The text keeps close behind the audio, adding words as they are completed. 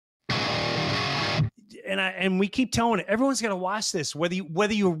and we keep telling it, everyone's got to watch this, whether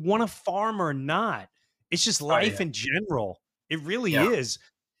you want to farm or not. It's just life in general. It really is.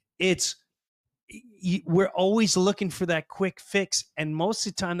 We're always looking for that quick fix, and most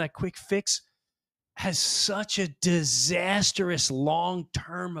of the time that quick fix has such a disastrous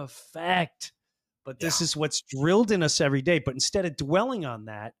long-term effect. But this is what's drilled in us every day. But instead of dwelling on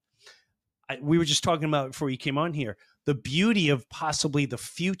that, we were just talking about before you came on here, the beauty of possibly the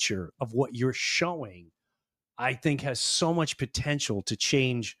future of what you're showing, I think has so much potential to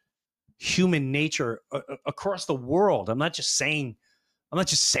change human nature across the world. I'm not just saying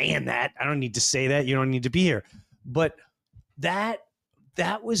that. I don't need to say that. You don't need to be here. But that's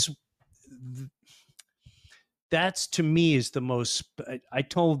to me is the most. I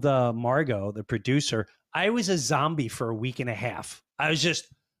told Margot, the producer, I was a zombie for a week and a half. I was just,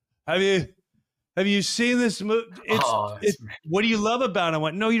 have you seen this movie? What do you love about it? I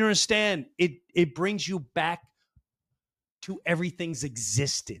went, no, you don't understand. It brings you back to everything's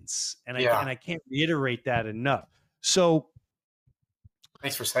existence. And I can't reiterate that enough. So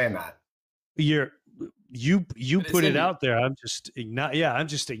thanks for saying that. You put it out there. I'm just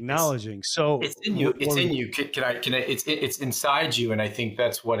acknowledging. It's in you. It's in you. It's inside you. And I think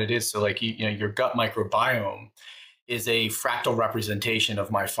that's what it is. So like, your gut microbiome is a fractal representation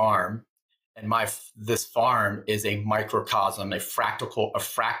of my farm. And this farm is a microcosm, a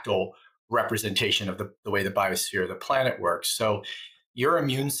fractal representation of the way the biosphere of the planet works. So your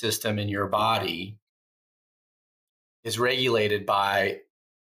immune system in your body is regulated by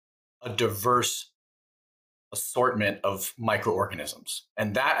a diverse assortment of microorganisms.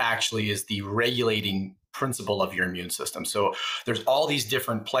 And that actually is the regulating principle of your immune system. So there's all these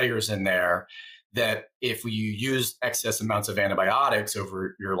different players in there that if you use excess amounts of antibiotics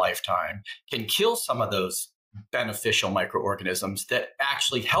over your lifetime can kill some of those beneficial microorganisms that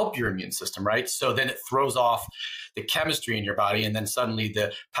actually help your immune system, right? So then it throws off the chemistry in your body, and then suddenly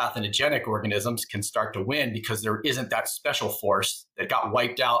the pathogenic organisms can start to win because there isn't that special force that got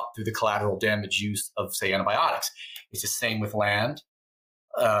wiped out through the collateral damage use of, say, antibiotics. It's the same with land,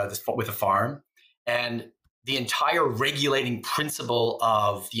 with a farm. And the entire regulating principle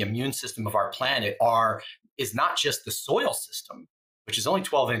of the immune system of our planet is not just the soil system, which is only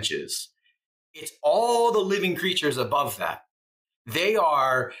 12 inches. It's all the living creatures above that. They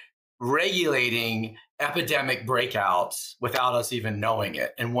are regulating epidemic breakouts without us even knowing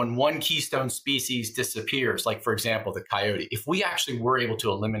it. And when one keystone species disappears, like for example, the coyote, if we actually were able to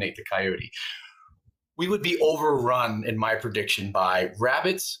eliminate the coyote, we would be overrun, in my prediction, by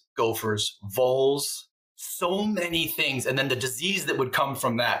rabbits, gophers, voles, so many things. And then the disease that would come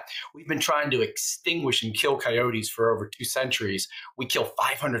from that. We've been trying to extinguish and kill coyotes for over 2 centuries. We kill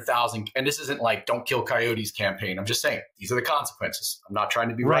 500,000. And this isn't like don't kill coyotes campaign. I'm just saying these are the consequences. I'm not trying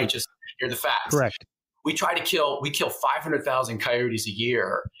to be righteous. Here are the facts. Correct. We kill 500,000 coyotes a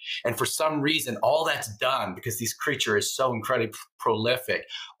year. And for some reason, all that's done, because this creature is so incredibly prolific,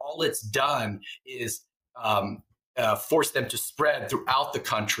 all it's done is force them to spread throughout the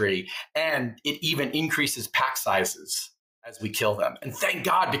country. And it even increases pack sizes as we kill them. And thank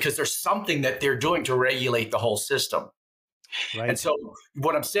God, because there's something that they're doing to regulate the whole system. Right. And so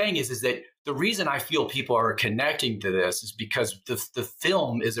what I'm saying is that the reason I feel people are connecting to this is because the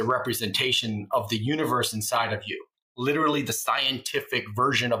film is a representation of the universe inside of you. Literally the scientific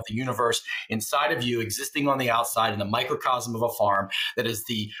version of the universe inside of you existing on the outside in the microcosm of a farm that is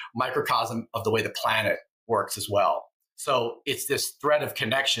the microcosm of the way the planet works as well. So it's this thread of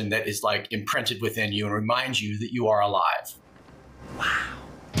connection that is like imprinted within you and reminds you that you are alive. Wow.